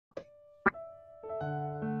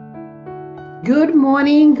Good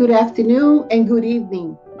morning, good afternoon, and good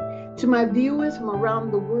evening to my viewers from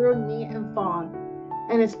around the world, near and far,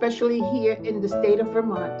 and especially here in the state of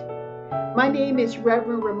Vermont. My name is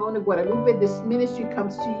Reverend Ramona Guadalupe. This ministry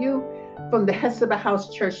comes to you from the Hepzibah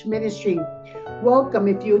House Church Ministry. Welcome.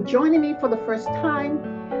 If you're joining me for the first time,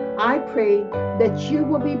 I pray that you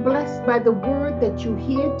will be blessed by the word that you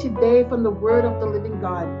hear today from the word of the living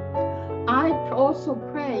God. I also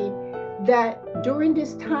pray that during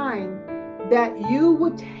this time that you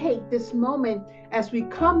would take this moment as we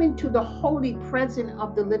come into the holy presence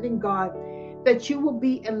of the living God, that you will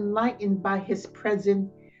be enlightened by his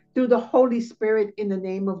presence through the Holy Spirit in the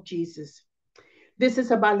name of Jesus. This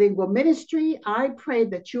is a bilingual ministry. I pray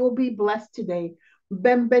that you will be blessed today.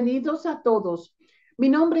 Bienvenidos a todos. Mi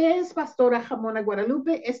nombre es Pastora Ramona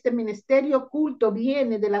Guadalupe. Este ministerio culto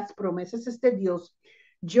viene de las promesas de Dios.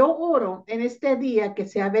 Yo oro en este día que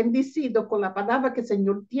sea bendecido con la palabra que el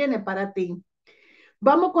Señor tiene para ti.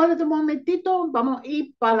 Vamos con este momentito, vamos a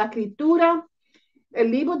ir para la escritura,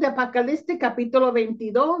 el libro de Apocalipsis capítulo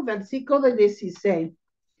 22, versículo 16.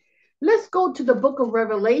 Let's go to the book of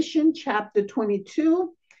Revelation, chapter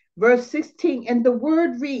 22, verse 16, and the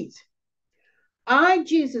word reads, I,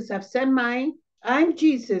 Jesus, have sent mine. I'm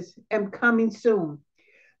Jesus, am coming soon.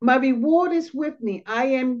 My reward is with me.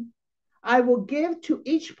 I will give to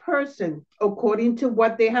each person according to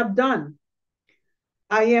what they have done.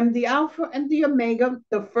 I am the Alpha and the Omega,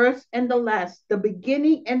 the first and the last, the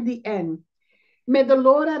beginning and the end. May the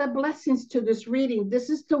Lord add blessings to this reading. This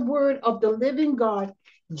is the word of the living God,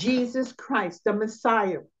 Jesus Christ, the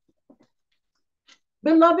Messiah.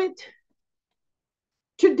 Beloved,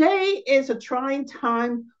 today is a trying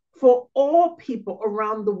time for all people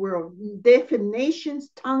around the world, different nations,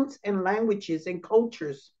 tongues, and languages and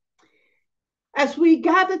cultures. As we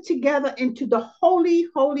gather together into the holy,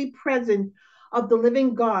 holy presence of the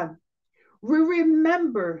living God, we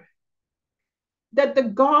remember that the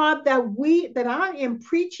God that I am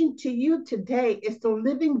preaching to you today is the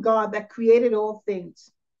living God that created all things.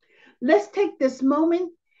 Let's take this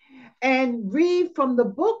moment and read from the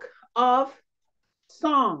book of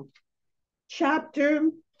Psalm, chapter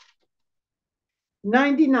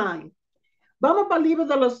 99. Vamos para el libro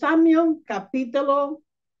de los Salmos, capítulo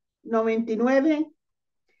 99.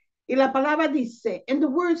 Y la palabra dice, and the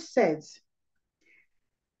word says,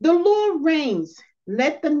 the Lord reigns,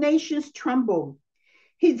 let the nations tremble.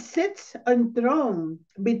 He sits enthroned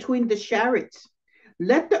between the chariots.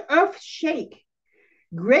 Let the earth shake.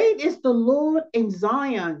 Great is the Lord in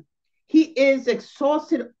Zion. He is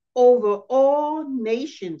exalted over all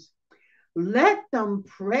nations. Let them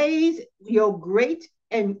praise your great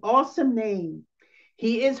and awesome name.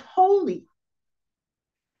 He is holy.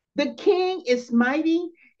 The king is mighty.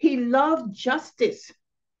 He loves justice.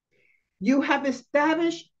 You have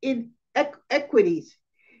established in equities.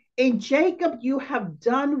 In Jacob, you have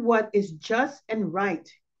done what is just and right.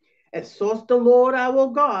 Exalt the Lord our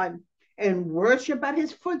God and worship at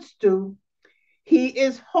his footstool. He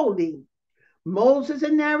is holy. Moses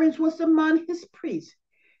and Aaron was among his priests.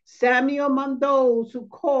 Samuel among those who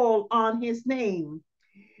call on his name.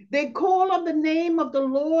 They call on the name of the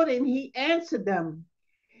Lord and he answered them.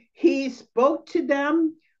 He spoke to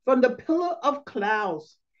them from the pillar of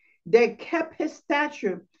clouds. They kept his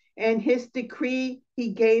statute and his decree he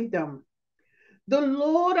gave them. The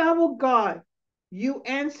Lord our God, you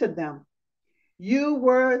answered them. You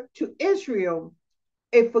were to Israel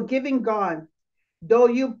a forgiving God. Though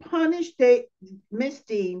you punish their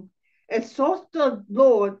misdeed, exalt the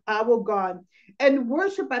Lord our God and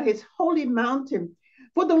worship at his holy mountain.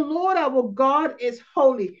 For the Lord our God is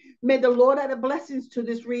holy. May the Lord add blessings to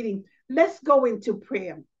this reading. Let's go into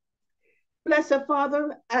prayer. Blessed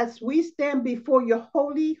Father, as we stand before your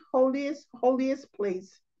holy, holiest, holiest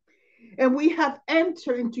place, and we have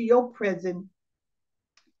entered into your presence,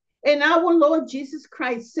 and our Lord Jesus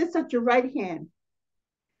Christ sits at your right hand.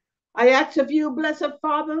 I ask of you, blessed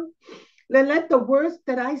Father, let the words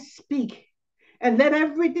that I speak and let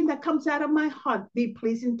everything that comes out of my heart be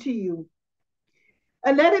pleasing to you.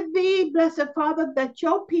 And let it be, blessed Father, that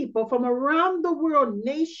your people from around the world,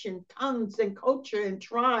 nation, tongues, and culture and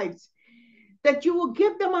tribes, that you will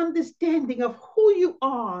give them understanding of who you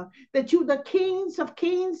are, that you're the kings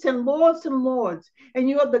and lords, and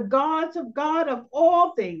you are the gods of God of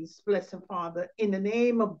all things, blessed Father, in the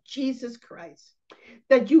name of Jesus Christ.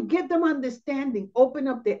 That you give them understanding, open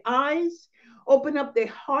up their eyes, open up their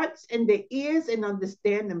hearts and their ears and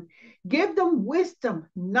understand them. Give them wisdom,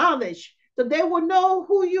 knowledge, so they will know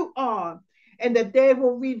who you are and that they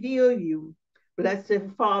will reveal you. Blessed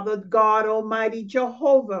Father, God Almighty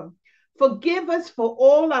Jehovah, Forgive us for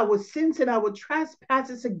all our sins and our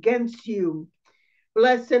trespasses against you.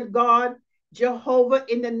 Blessed God, Jehovah,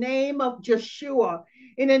 in the name of Joshua,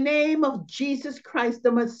 in the name of Jesus Christ,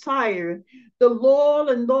 the Messiah, the Lord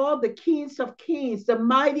and Lord, the Kings of Kings, the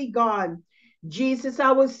mighty God, Jesus,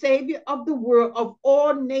 our Savior of the world, of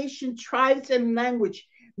all nations, tribes, and language.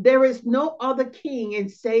 There is no other King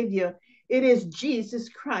and Savior. It is Jesus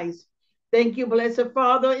Christ. Thank you, blessed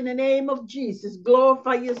Father, in the name of Jesus.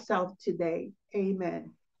 Glorify yourself today.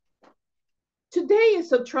 Amen. Today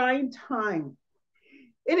is a trying time.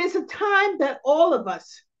 It is a time that all of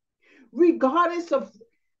us, regardless of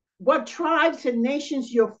what tribes and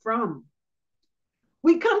nations you're from,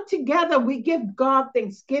 we come together, we give God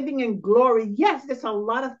thanksgiving and glory. Yes, there's a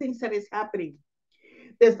lot of things that is happening.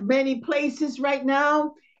 There's many places right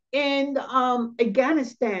now in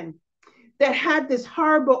Afghanistan that had this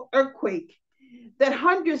horrible earthquake, that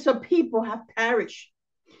hundreds of people have perished.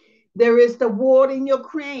 There is the war in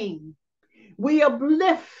Ukraine. We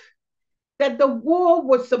uplift that the war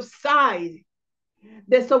will subside.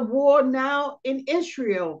 There's a war now in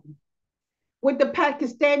Israel with the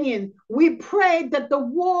Pakistani. We pray that the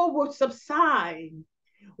war will subside.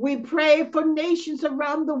 We pray for nations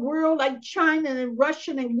around the world like China and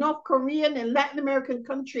Russia and North Korean and Latin American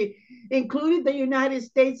country, including the United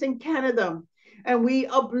States and Canada. And we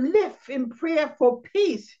uplift in prayer for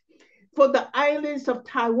peace for the islands of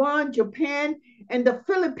Taiwan, Japan, and the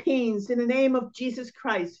Philippines in the name of Jesus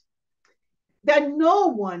Christ. That no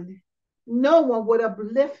one would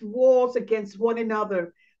uplift wars against one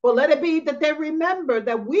another. But let it be that they remember,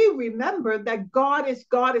 that we remember that God is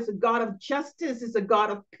a God of justice, is a God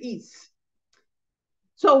of peace.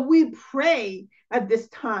 So we pray at this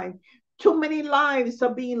time. Too many lives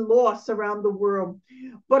are being lost around the world.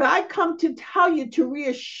 But I come to tell you, to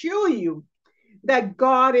reassure you that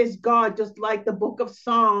God is God, just like the book of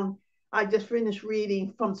Psalm. I just finished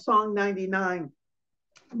reading from Psalm 99.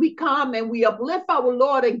 We come and we uplift our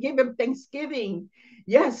Lord and give him thanksgiving.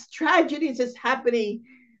 Yes, tragedies is happening.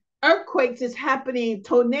 Earthquakes is happening,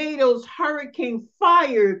 tornadoes, hurricane,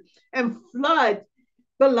 fire, and flood,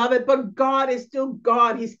 beloved. But God is still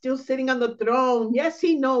God. He's still sitting on the throne. Yes,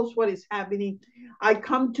 he knows what is happening. I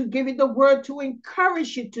come to give you the word to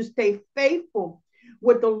encourage you to stay faithful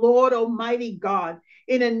with the Lord Almighty God.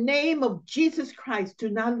 In the name of Jesus Christ,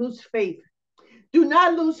 do not lose faith. Do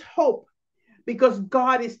not lose hope, because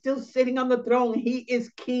God is still sitting on the throne. He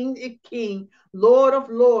is King of King, Lord of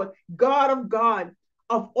Lord, God of God,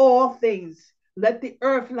 of all things. Let the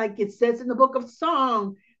earth, like it says in the book of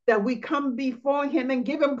Psalm, that we come before him and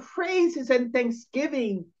give him praises and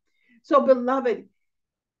thanksgiving. So, beloved,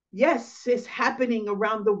 yes, it's happening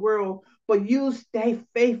around the world, but you stay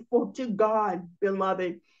faithful to God,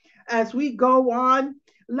 beloved. As we go on,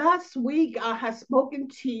 last week I had spoken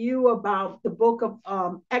to you about the book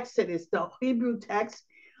of Exodus, the Hebrew text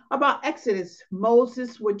about Exodus,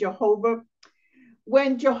 Moses with Jehovah.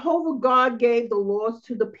 When Jehovah God gave the laws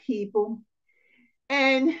to the people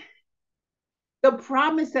and the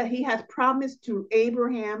promise that he has promised to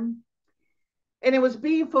Abraham, and it was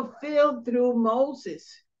being fulfilled through Moses.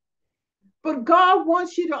 But God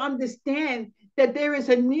wants you to understand that there is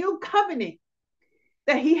a new covenant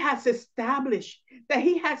that he has established, that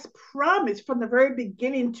he has promised from the very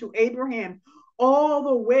beginning to Abraham, all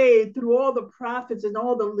the way through all the prophets and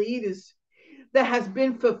all the leaders, that has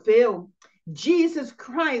been fulfilled. Jesus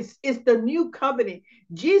Christ is the new covenant.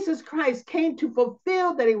 Jesus Christ came to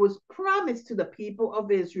fulfill that it was promised to the people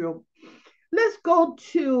of Israel. Let's go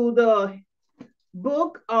to the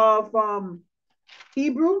book of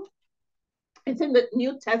Hebrew. It's in the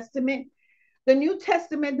New Testament. The New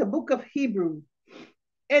Testament, the book of Hebrew.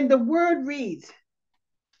 And the word reads,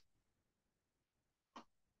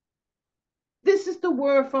 this is the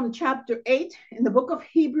word from chapter 8 in the book of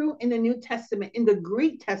Hebrew in the New Testament, in the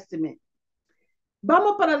Greek Testament.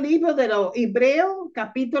 Vamos para el libro de los Hebreos,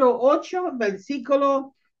 capítulo 8,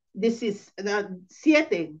 versículo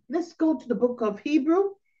 7. Let's go to the book of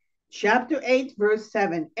Hebrew, chapter 8, verse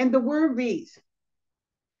 7. And the word reads,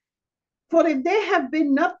 for if there have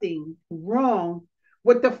been nothing wrong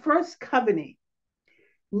with the first covenant,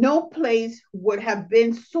 no place would have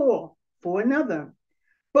been sore for another.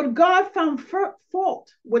 But God found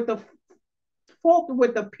fault with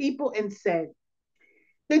the people and said,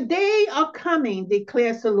 the day are coming,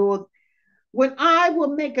 declares the Lord, when I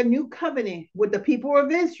will make a new covenant with the people of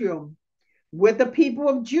Israel, with the people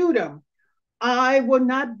of Judah. It will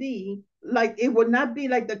not be like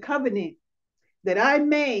the covenant that I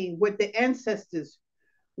made with the ancestors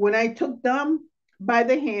when I took them by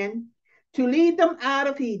the hand to lead them out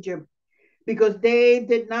of Egypt, because they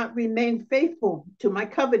did not remain faithful to my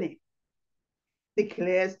covenant.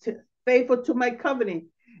 declares faithful to my covenant,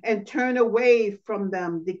 and turn away from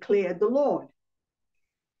them, declared the Lord.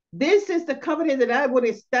 This is the covenant that I would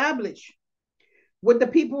establish with the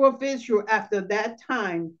people of Israel after that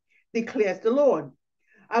time, declares the Lord.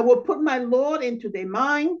 I will put my Lord into their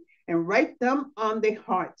mind and write them on their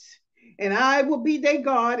hearts. And I will be their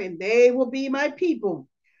God, and they will be my people.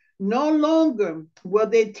 No longer will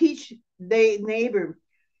they teach their neighbor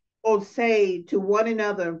or say to one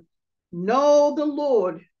another, know the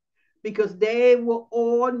Lord, because they will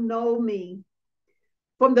all know me,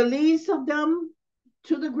 from the least of them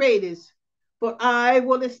to the greatest. For I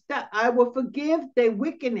will forgive their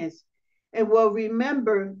wickedness and will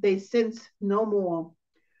remember their sins no more.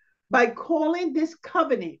 By calling this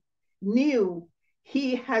covenant new,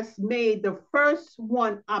 he has made the first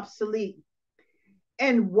one obsolete.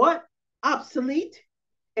 And what obsolete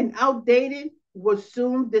and outdated will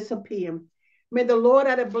soon disappear. May the Lord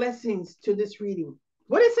add blessings to this reading.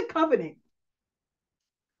 What is a covenant?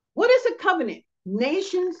 What is a covenant?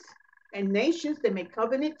 Nations and nations, they make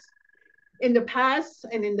covenants in the past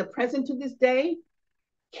and in the present to this day.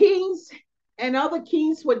 Kings and other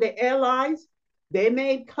kings with their allies, they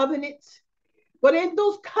made covenants. But in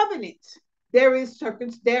those covenants,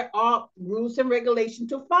 there are rules and regulations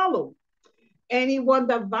to follow. Anyone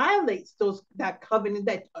that violates that covenant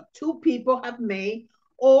that two people have made,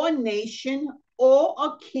 or a nation, or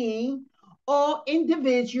a king, or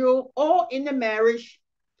individual, or in the marriage,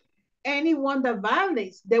 anyone that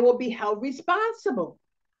violates, they will be held responsible.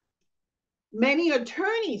 Many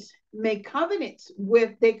attorneys make covenants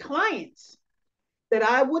with their clients that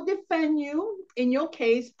I will defend you in your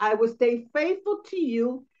case. I will stay faithful to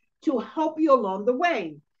you to help you along the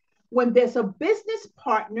way. When there's a business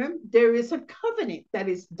partner, there is a covenant that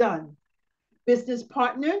is done. Business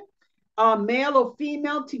partner, male or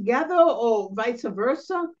female together, or vice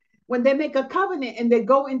versa. When they make a covenant and they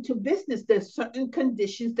go into business, there's certain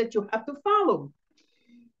conditions that you have to follow.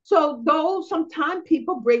 So though sometimes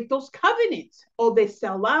people break those covenants, or they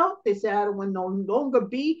sell out, they say, I don't want to no longer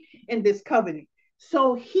be in this covenant.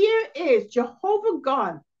 So here is Jehovah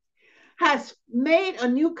God has made a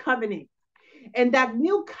new covenant. And that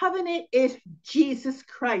new covenant is Jesus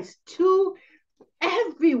Christ to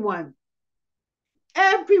everyone,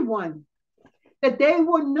 everyone, that they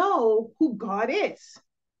will know who God is,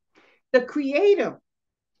 the creator.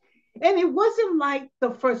 And it wasn't like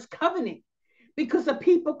the first covenant, because the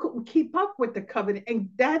people couldn't keep up with the covenant, and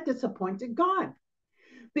that disappointed God.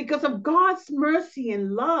 Because of God's mercy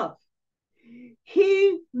and love,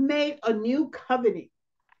 he made a new covenant,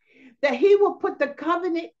 that he will put the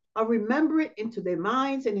covenant or remember it into their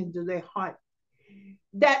minds and into their heart.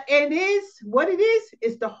 That it is what it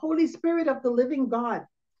is the Holy Spirit of the living God.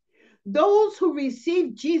 Those who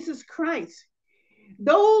receive Jesus Christ,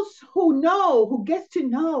 those who gets to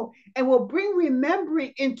know and will bring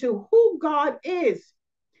remembering into who God is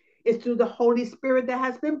through the Holy Spirit that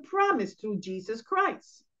has been promised through Jesus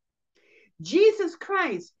Christ. Jesus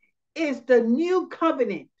Christ is the new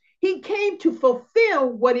covenant. He came to fulfill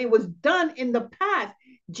what it was done in the past.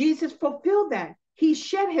 Jesus fulfilled that. He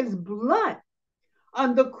shed his blood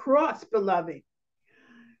on the cross, beloved.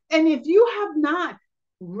 And if you have not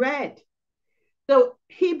read the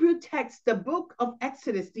Hebrew text, the book of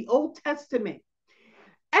Exodus, the Old Testament,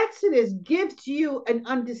 Exodus gives you an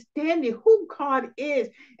understanding who God is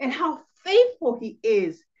and how faithful he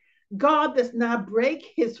is. God does not break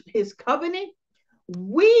his covenant.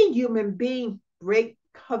 We human beings break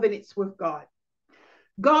covenants with God.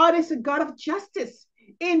 God is a God of justice.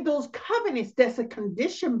 In those covenants, there's a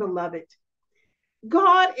condition, beloved.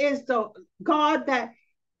 God is the God that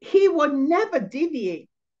he will never deviate.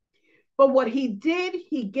 But what he did,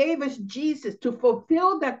 he gave us Jesus to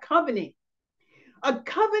fulfill that covenant. A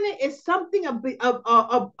covenant is something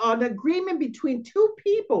of an agreement between two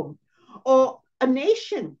people or a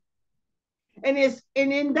nation. And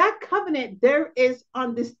in that covenant, there is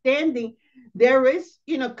understanding, there is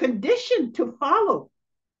condition to follow.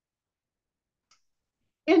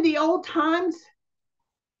 In the old times,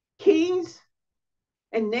 kings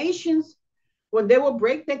and nations, when they will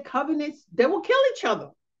break their covenants, they will kill each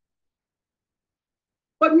other.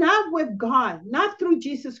 But not with God, not through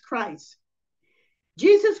Jesus Christ.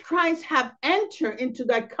 Jesus Christ have entered into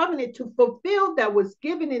that covenant to fulfill that was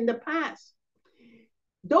given in the past.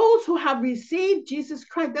 Those who have received Jesus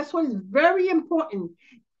Christ, that's why it's very important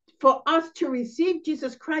for us to receive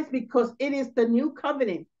Jesus Christ, because it is the new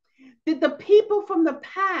covenant. Did the people from the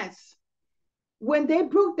past, when they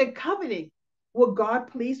broke the covenant, were God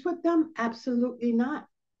pleased with them? Absolutely not.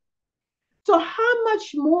 So how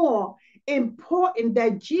much more important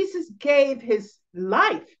that Jesus gave his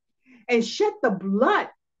life and shed the blood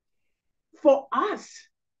for us,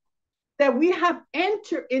 that we have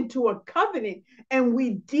entered into a covenant and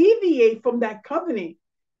we deviate from that covenant,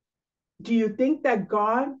 do you think that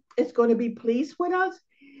God is going to be pleased with us?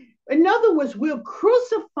 In other words, we're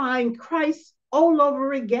crucifying Christ all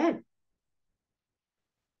over again.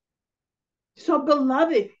 So,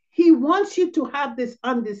 beloved, he wants you to have this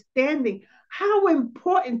understanding how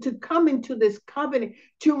important to come into this covenant,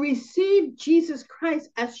 to receive Jesus Christ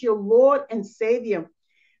as your Lord and Savior.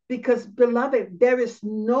 Because, beloved, there is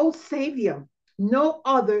no Savior, no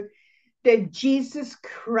other than Jesus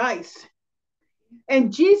Christ.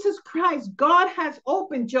 And Jesus Christ, God has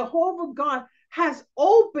opened, Jehovah God has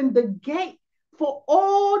opened the gate for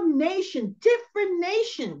all nations, different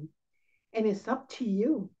nations. And it's up to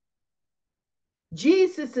you.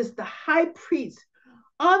 Jesus is the high priest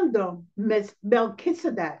under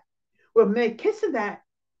Melchizedek. Well, Melchizedek,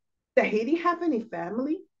 that he didn't have any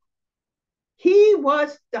family. He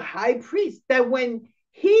was the high priest that when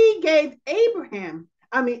he gave Abraham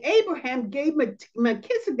gave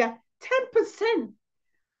Melchizedek 10%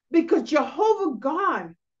 because Jehovah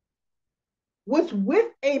God was with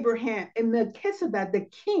Abraham and Melchizedek, the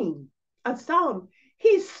king of Salem.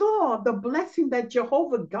 He saw the blessing that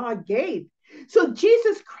Jehovah God gave. So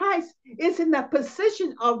Jesus Christ is in the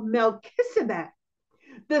position of Melchizedek,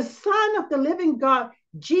 the son of the living God,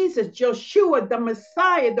 Jesus, Joshua, the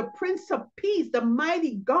Messiah, the Prince of Peace, the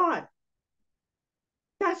mighty God.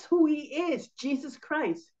 That's who he is, Jesus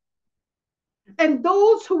Christ. And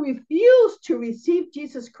those who refuse to receive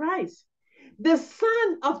Jesus Christ, the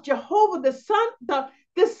Son of Jehovah, the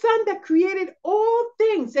Son that created all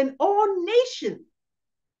things and all nations,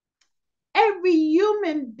 every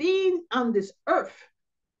human being on this earth.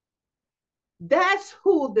 That's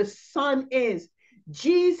who the Son is,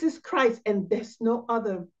 Jesus Christ, and there's no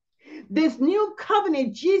other. This new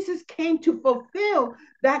covenant, Jesus came to fulfill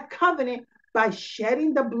that covenant by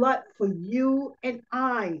shedding the blood for you and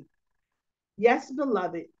I. Yes,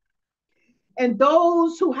 beloved. And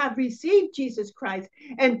those who have received Jesus Christ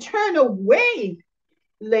and turn away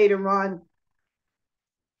later on,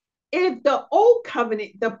 if the old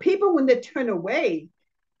covenant, the people, when they turn away,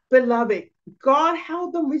 beloved, God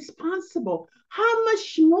held them responsible. How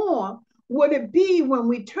much more would it be when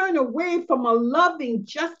we turn away from a loving,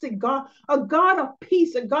 just God, a God of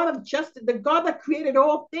peace, a God of justice, the God that created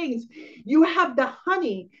all things? You have the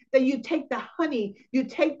honey, that you take the honey, you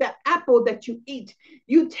take the apple that you eat,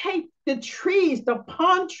 you take the trees, the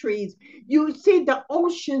palm trees, you see the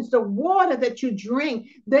oceans, the water that you drink,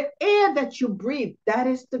 the air that you breathe. That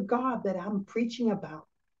is the God that I'm preaching about.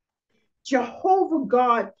 Jehovah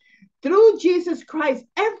God, through Jesus Christ,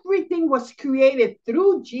 everything was created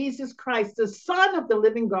through Jesus Christ, the Son of the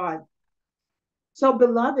living God. So,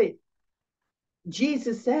 beloved,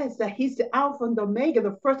 Jesus says that he's the Alpha and the Omega,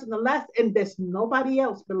 the first and the last, and there's nobody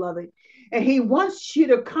else, beloved. And he wants you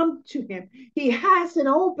to come to him. He has an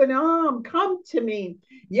open arm. Come to me.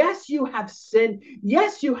 Yes, you have sinned.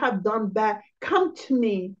 Yes, you have done bad. Come to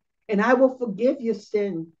me, and I will forgive your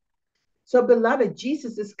sin. So, beloved,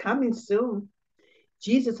 Jesus is coming soon.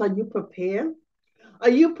 Jesus, are you prepared? Are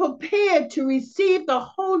you prepared to receive the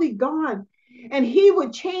Holy God? And he will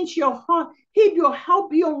change your heart. He will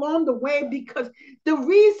help you along the way, because the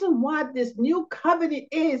reason why this new covenant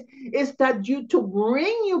is that to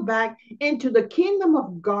bring you back into the kingdom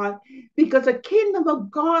of God, because the kingdom of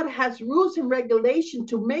God has rules and regulations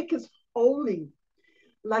to make us holy,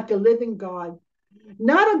 like a living God,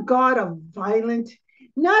 not a God of violence,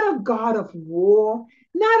 not a God of war,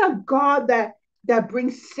 not a God that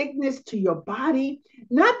brings sickness to your body,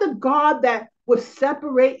 not the God that will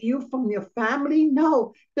separate you from your family.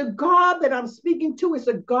 No, the God that I'm speaking to is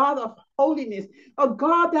a God of holiness, a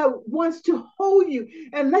God that wants to hold you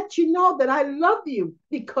and let you know that I love you,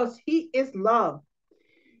 because he is love.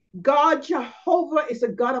 God Jehovah is a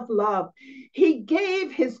God of love. He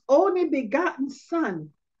gave his only begotten son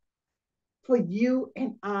for you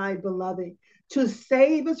and I, beloved, to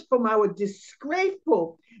save us from our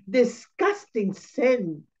disgraceful, disgusting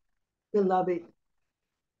sin, beloved.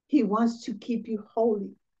 He wants to keep you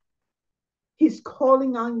holy. He's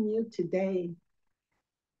calling on you today.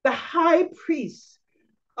 The high priest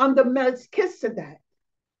under Melchizedek,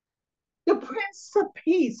 the Prince of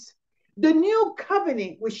Peace, the new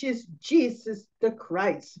covenant, which is Jesus the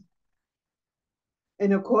Christ.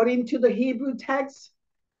 And according to the Hebrew text,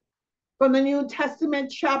 from the New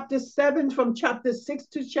Testament, chapter 7, from chapter 6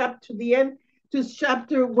 to the end, to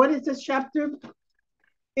chapter, what is this chapter?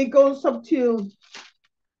 It goes up to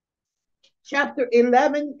chapter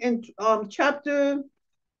 11 and chapter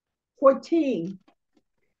 14.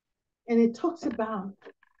 And it talks about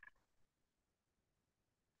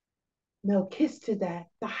Melchizedek,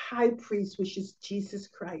 the high priest, which is Jesus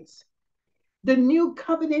Christ. The new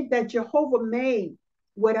covenant that Jehovah made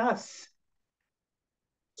with us.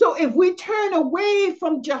 So if we turn away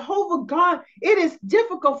from Jehovah God, it is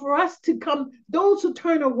difficult for us to come. Those who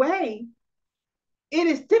turn away, it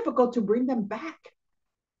is difficult to bring them back.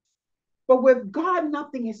 But with God,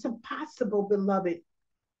 nothing is impossible, beloved.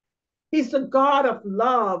 He's a God of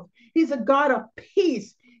love. He's a God of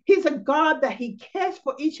peace. He's a God that he cares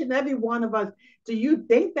for each and every one of us. Do you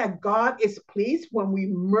think that God is pleased when we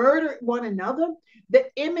murder one another? The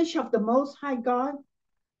image of the Most High God?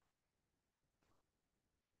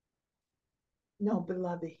 No,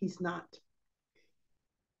 beloved, he's not.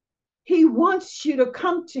 He wants you to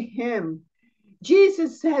come to him.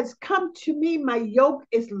 Jesus says, come to me, my yoke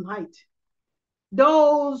is light.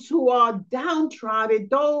 Those who are downtrodden,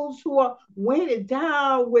 those who are weighted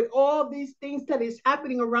down with all these things that is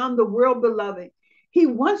happening around the world, beloved. He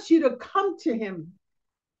wants you to come to him.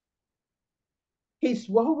 He's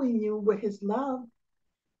wooing you with his love.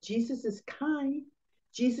 Jesus is kind.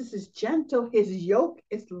 Jesus is gentle. His yoke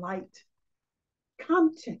is light.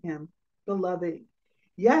 Come to him, beloved.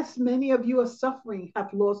 Yes, many of you are suffering,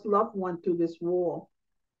 have lost loved one through this war.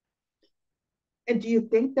 And do you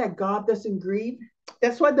think that God doesn't grieve?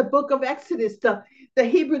 That's why the book of Exodus, the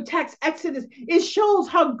Hebrew text, Exodus, it shows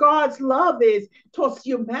how God's love is towards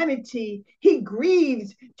humanity. He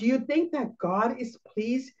grieves. Do you think that God is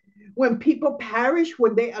pleased when people perish,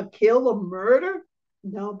 when they are killed or murdered?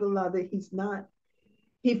 No, beloved, he's not.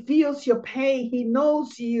 He feels your pain. He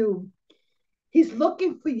knows you. He's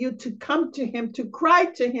looking for you to come to him, to cry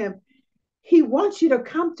to him. He wants you to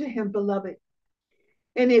come to him, beloved.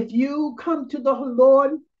 And if you come to the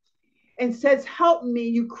Lord and says, help me,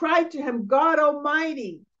 you cry to him, God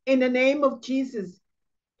Almighty, in the name of Jesus,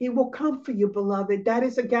 he will come for you, beloved. That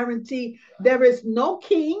is a guarantee. There is no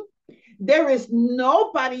king, there is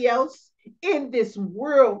nobody else in this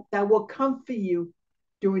world that will come for you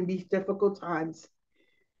during these difficult times.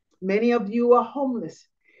 Many of you are homeless.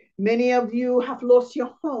 Many of you have lost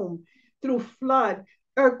your home through flood,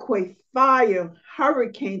 earthquake, fire,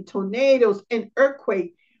 hurricane, tornadoes, and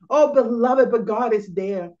earthquake. Oh, beloved, but God is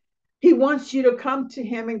there. He wants you to come to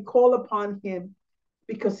him and call upon him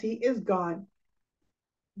because he is God.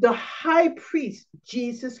 The high priest,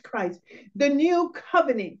 Jesus Christ, the new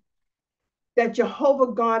covenant that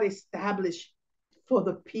Jehovah God established for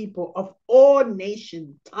the people of all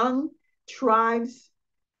nations, tongue, tribes,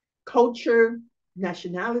 culture,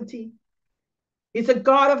 nationality. He's a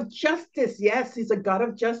God of justice. Yes, he's a God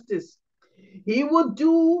of justice. He will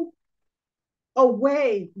do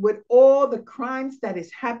away with all the crimes that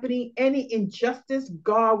is happening. Any injustice,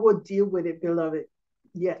 God will deal with it, beloved.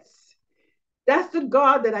 Yes. That's the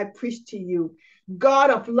God that I preach to you. God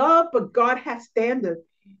of love, but God has standard.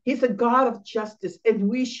 He's a God of justice, and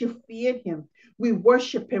we should fear him. We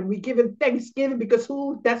worship him. We give him thanksgiving because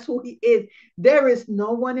that's who he is. There is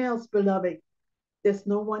no one else, beloved. There's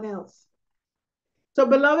no one else. So,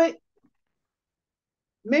 beloved,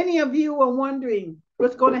 many of you are wondering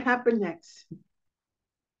what's going to happen next.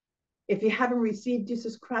 If you haven't received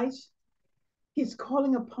Jesus Christ, he's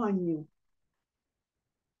calling upon you.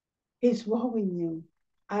 He's wooing you.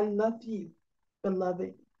 I love you,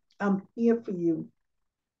 beloved. I'm here for you.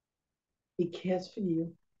 He cares for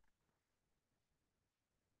you.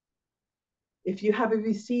 If you haven't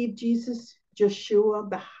received Jesus, Joshua,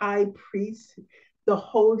 the high priest, the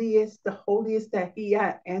holiest that he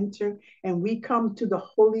had entered, and we come to the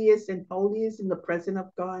holiest and holiest in the presence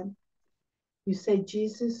of God, you say,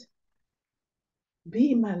 Jesus,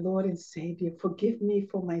 be my Lord and Savior. Forgive me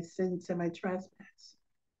for my sins and my trespass.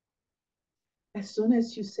 As soon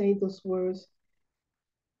as you say those words,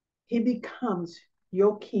 he becomes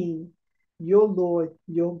your King, your Lord,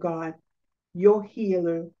 your God, your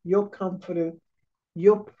healer, your comforter,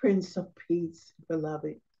 your Prince of Peace,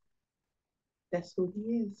 beloved. That's who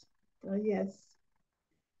he is. Oh, yes.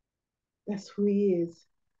 That's who he is.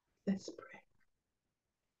 Let's pray.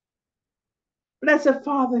 Blessed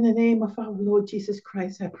Father, in the name of our Lord Jesus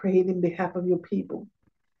Christ, I pray in behalf of your people.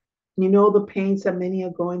 You know the pains that many are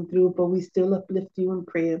going through, but we still uplift you in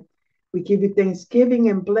prayer. We give you thanksgiving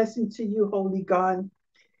and blessing to you, Holy God.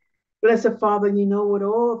 Blessed Father, you know what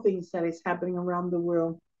all things that is happening around the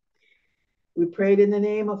world. We prayed in the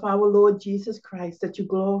name of our Lord Jesus Christ that you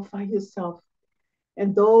glorify yourself.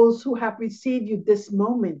 And those who have received you this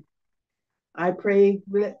moment, I pray,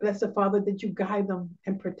 blessed Father, that you guide them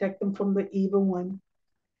and protect them from the evil one.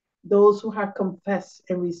 Those who have confessed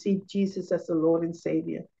and received Jesus as the Lord and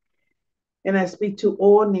Savior. And I speak to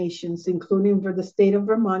all nations, including for the state of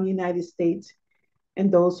Vermont, United States,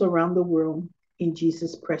 and those around the world. in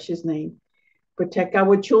Jesus' precious name. Protect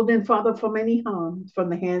our children, Father, from any harm from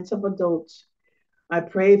the hands of adults. I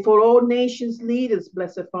pray for all nations' leaders,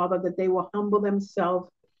 blessed Father, that they will humble themselves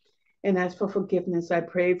and ask for forgiveness. I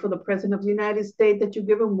pray for the President of the United States that you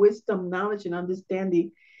give him wisdom, knowledge, and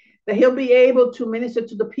understanding, that he'll be able to minister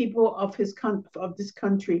to the people of this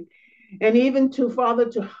country, and even to, Father,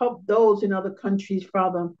 to help those in other countries,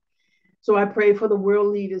 Father. So I pray for the world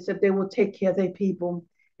leaders that they will take care of their people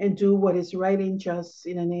and do what is right and just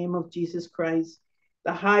in the name of Jesus Christ,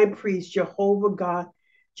 the high priest, Jehovah God,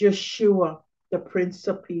 Yeshua, the Prince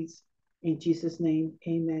of Peace. In Jesus' name,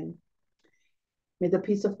 amen. May the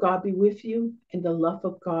peace of God be with you and the love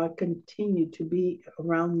of God continue to be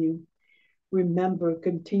around you. Remember,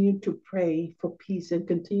 continue to pray for peace and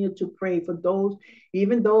continue to pray for those,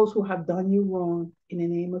 even those who have done you wrong, in the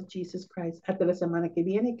name of Jesus Christ. Hasta la semana que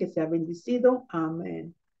viene, que sea bendecido.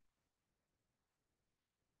 Amén.